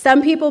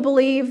 Some people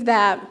believe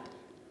that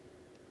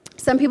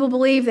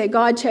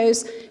God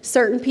chose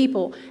certain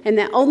people and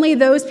that only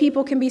those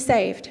people can be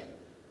saved.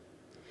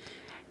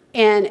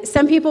 And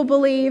some people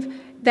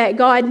believe that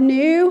God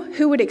knew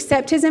who would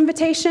accept his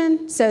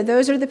invitation, so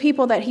those are the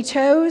people that he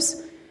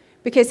chose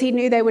because he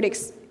knew they would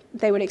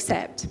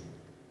accept.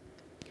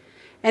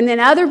 And then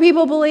other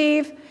people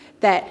believe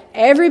that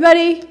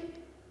everybody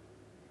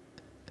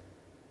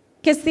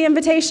gets the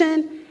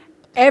invitation,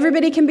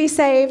 everybody can be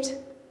saved,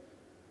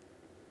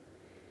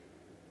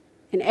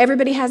 and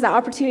everybody has the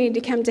opportunity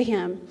to come to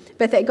him,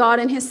 but that God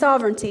in his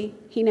sovereignty,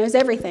 he knows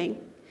everything,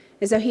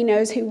 and so he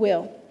knows who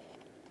will.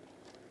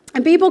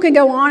 And people can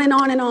go on and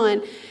on and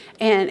on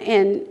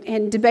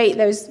and debate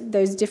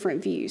those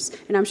different views.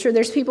 And I'm sure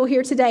there's people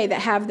here today that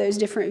have those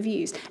different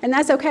views. And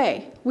that's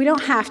okay. We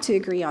don't have to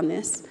agree on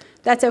this.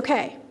 That's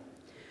okay.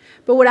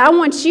 But what I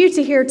want you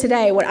to hear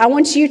today, what I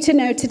want you to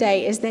know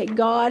today is that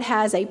God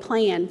has a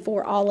plan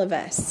for all of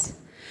us.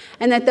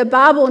 And that the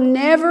Bible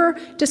never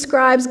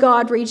describes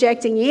God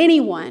rejecting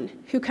anyone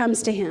who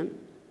comes to him.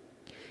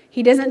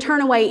 He doesn't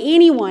turn away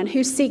anyone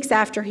who seeks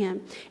after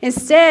him.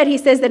 Instead, he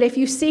says that if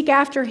you seek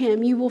after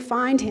him, you will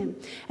find him,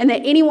 and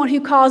that anyone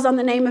who calls on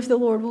the name of the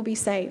Lord will be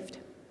saved.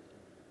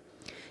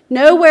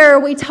 Nowhere are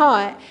we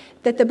taught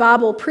that the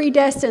Bible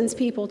predestines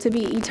people to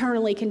be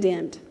eternally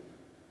condemned.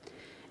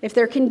 If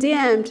they're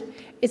condemned,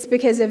 it's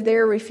because of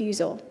their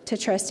refusal to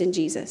trust in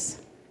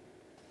Jesus.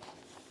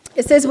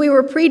 It says we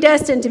were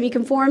predestined to be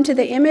conformed to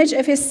the image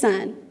of his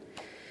Son.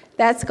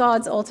 That's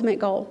God's ultimate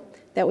goal,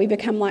 that we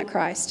become like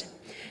Christ.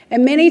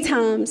 And many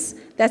times,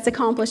 that's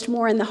accomplished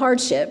more in the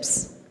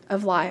hardships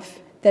of life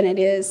than it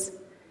is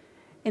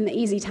in the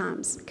easy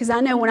times. Because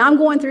I know when I'm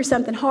going through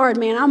something hard,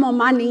 man, I'm on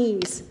my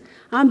knees.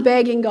 I'm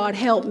begging God,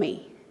 help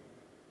me.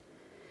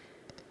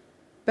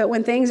 But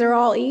when things are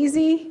all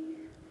easy,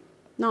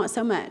 not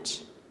so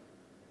much.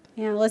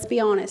 Let's be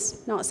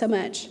honest, not so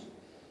much.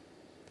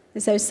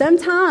 And so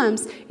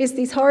sometimes it's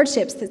these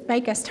hardships that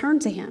make us turn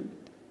to him.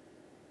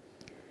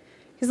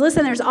 Because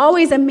listen, there's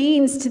always a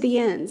means to the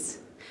ends.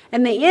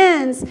 And the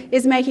ends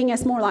is making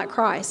us more like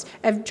Christ,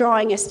 of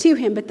drawing us to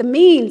him. But the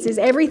means is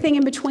everything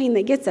in between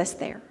that gets us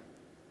there.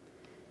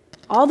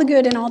 All the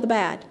good and all the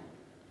bad.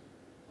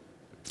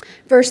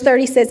 Verse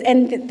 30 says,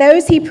 and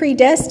those he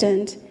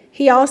predestined,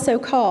 he also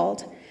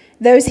called.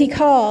 Those he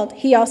called,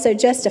 he also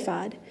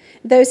justified.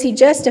 Those he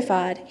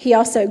justified, he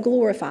also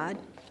glorified.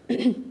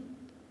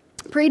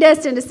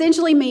 Predestined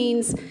essentially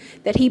means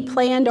that he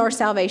planned our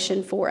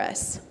salvation for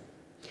us.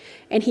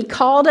 And he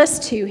called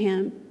us to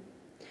him.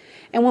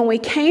 And when we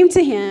came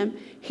to him,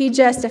 he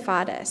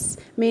justified us,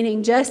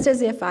 meaning just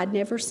as if I'd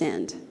never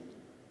sinned.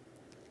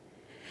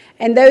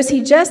 And those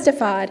he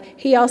justified,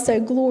 he also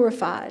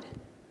glorified.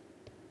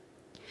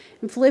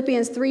 And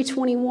Philippians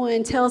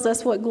 3:21 tells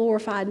us what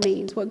glorified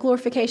means, what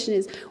glorification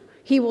is.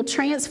 He will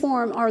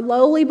transform our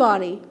lowly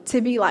body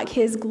to be like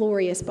his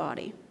glorious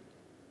body.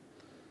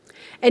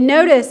 And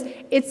notice,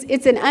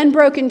 it's an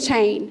unbroken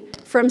chain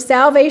from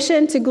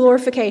salvation to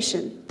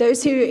glorification.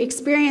 Those who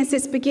experience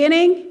its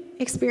beginning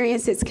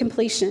experience its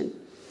completion.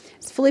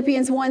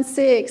 Philippians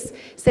 1:6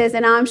 says,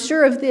 and I'm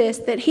sure of this,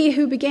 that he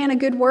who began a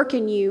good work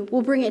in you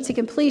will bring it to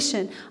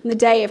completion on the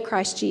day of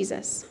Christ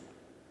Jesus.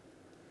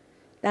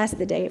 That's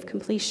the day of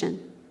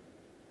completion.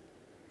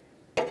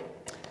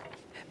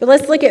 But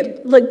let's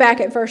look back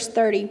at verse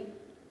 30.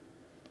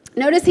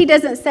 Notice he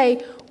doesn't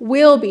say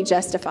will be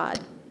justified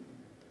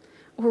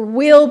or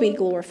will be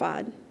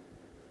glorified.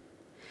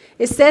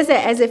 It says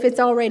it as if it's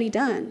already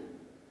done.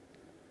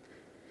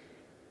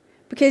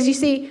 Because you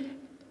see,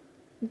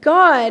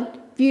 God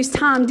views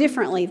time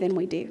differently than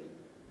we do.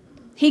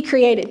 He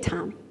created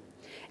time,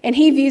 and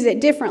he views it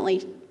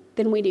differently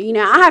than we do.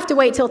 I have to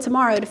wait till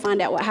tomorrow to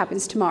find out what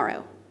happens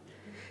tomorrow.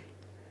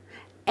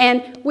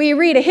 And we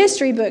read a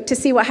history book to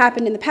see what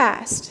happened in the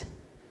past,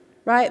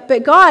 right?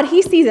 But God,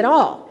 he sees it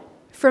all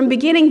from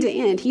beginning to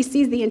end. He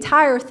sees the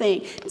entire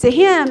thing. To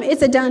him,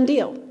 it's a done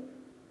deal.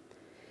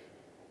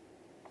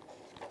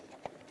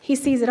 He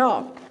sees it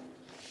all.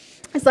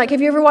 It's like,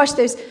 have you ever watched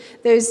those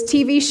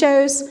TV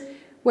shows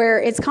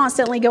where it's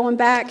constantly going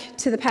back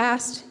to the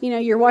past?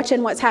 You're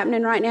watching what's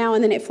happening right now,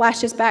 and then it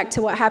flashes back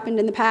to what happened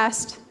in the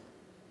past.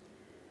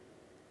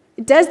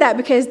 It does that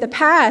because the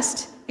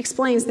past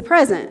explains the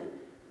present,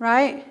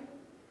 right?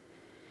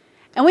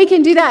 And we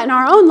can do that in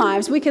our own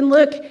lives. We can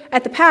look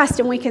at the past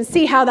and we can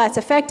see how that's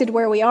affected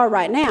where we are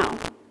right now.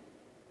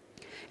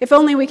 If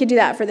only we could do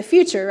that for the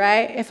future,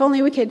 right? If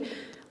only we could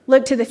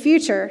look to the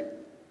future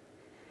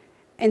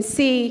and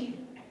see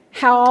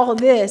how all of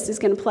this is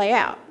going to play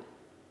out,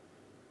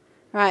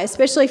 right?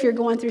 Especially if you're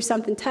going through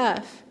something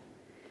tough.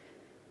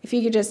 If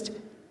you could just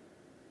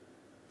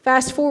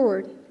fast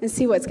forward and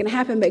see what's going to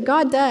happen. But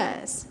God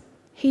does.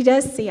 He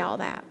does see all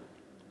that.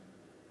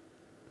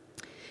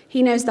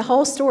 He knows the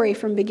whole story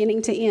from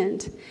beginning to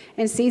end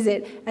and sees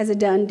it as a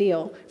done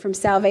deal. From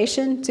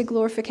salvation to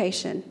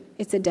glorification,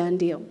 it's a done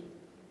deal.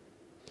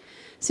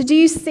 So do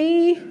you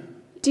see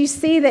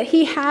that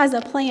he has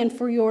a plan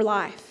for your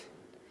life?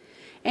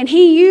 And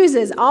he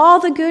uses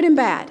all the good and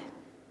bad.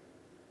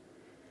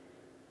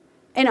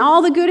 And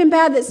all the good and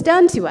bad that's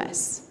done to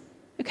us.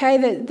 Okay,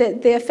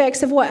 the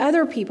effects of what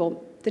other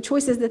people, the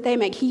choices that they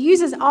make. He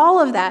uses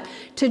all of that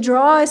to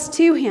draw us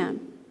to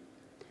him.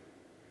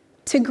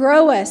 To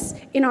grow us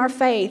in our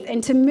faith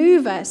and to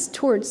move us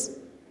towards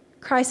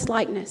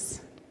Christ-likeness.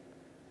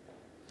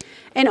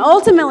 And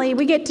ultimately,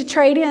 we get to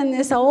trade in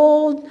this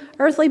old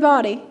earthly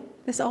body,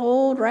 this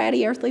old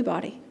ratty earthly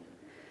body,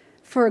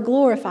 for a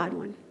glorified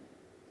one.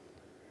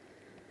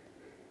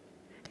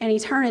 An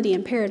eternity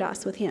in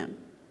paradise with him.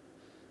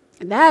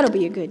 And that'll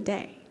be a good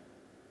day.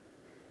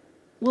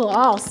 We'll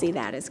all see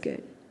that as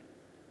good.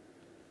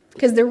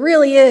 Because there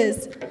really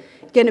is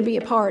going to be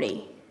a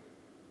party.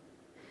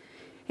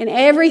 And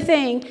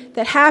everything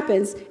that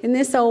happens in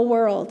this old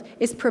world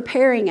is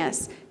preparing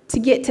us to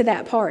get to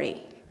that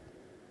party.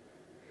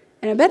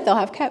 And I bet they'll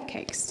have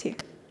cupcakes too.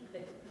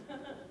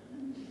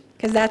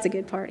 Because that's a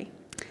good party.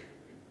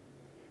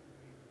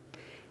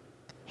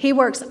 He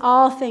works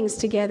all things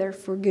together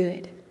for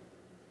good.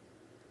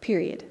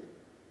 Period.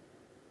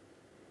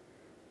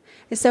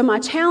 And so my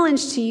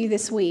challenge to you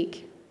this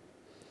week,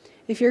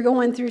 if you're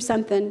going through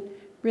something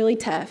really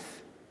tough,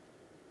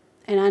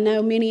 and I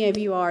know many of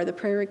you are. The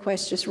prayer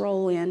requests just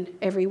roll in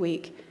every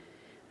week.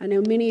 I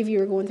know many of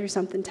you are going through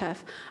something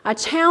tough. I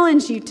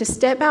challenge you to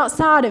step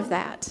outside of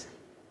that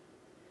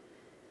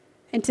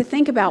and to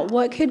think about,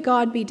 what could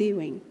God be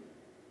doing?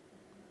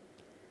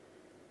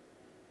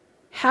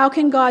 How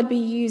can God be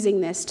using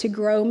this to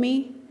grow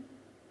me?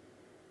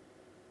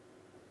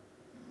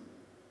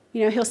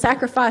 You know, he'll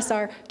sacrifice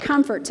our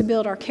comfort to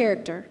build our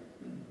character.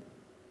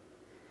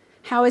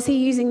 How is he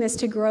using this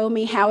to grow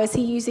me? How is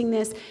he using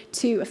this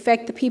to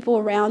affect the people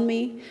around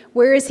me?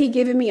 Where is he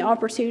giving me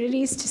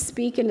opportunities to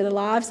speak into the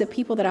lives of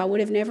people that I would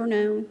have never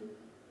known?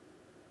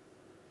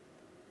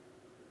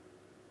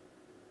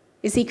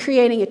 Is he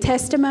creating a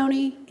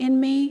testimony in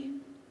me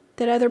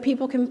that other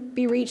people can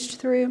be reached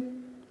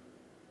through?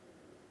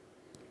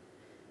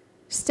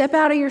 Step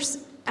out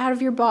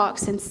of your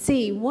box and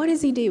see, what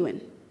is he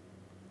doing?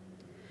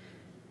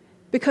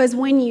 Because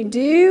when you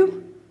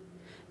do,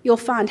 you'll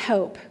find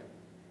hope.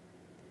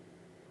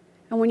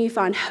 And when you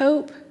find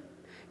hope,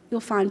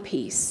 you'll find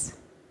peace.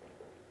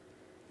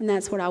 And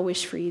that's what I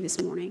wish for you this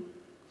morning.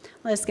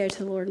 Let's go to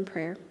the Lord in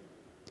prayer.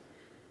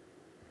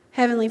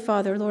 Heavenly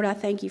Father, Lord, I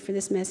thank you for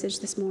this message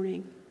this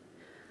morning.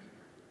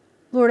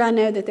 Lord, I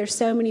know that there's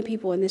so many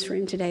people in this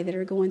room today that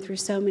are going through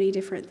so many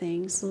different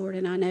things, Lord,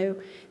 and I know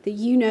that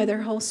you know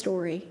their whole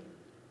story.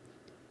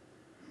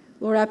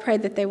 Lord, I pray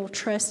that they will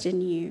trust in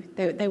you,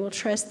 that they will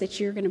trust that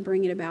you're going to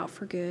bring it about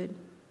for good.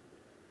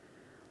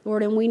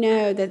 Lord, and we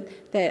know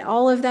that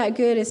all of that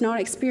good is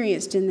not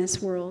experienced in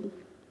this world,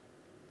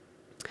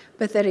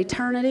 but that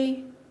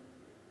eternity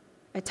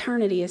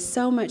is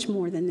so much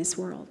more than this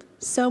world,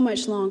 so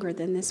much longer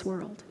than this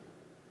world.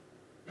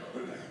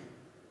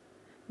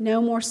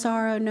 No more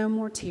sorrow, no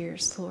more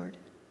tears, Lord.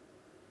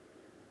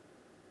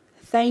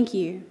 Thank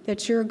you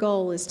that your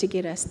goal is to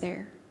get us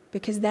there,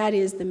 because that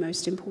is the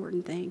most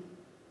important thing.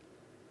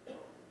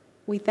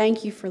 We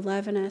thank you for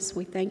loving us.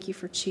 We thank you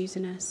for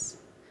choosing us.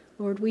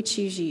 Lord, we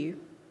choose you.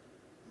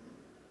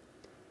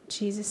 In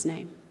Jesus'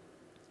 name,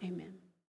 amen.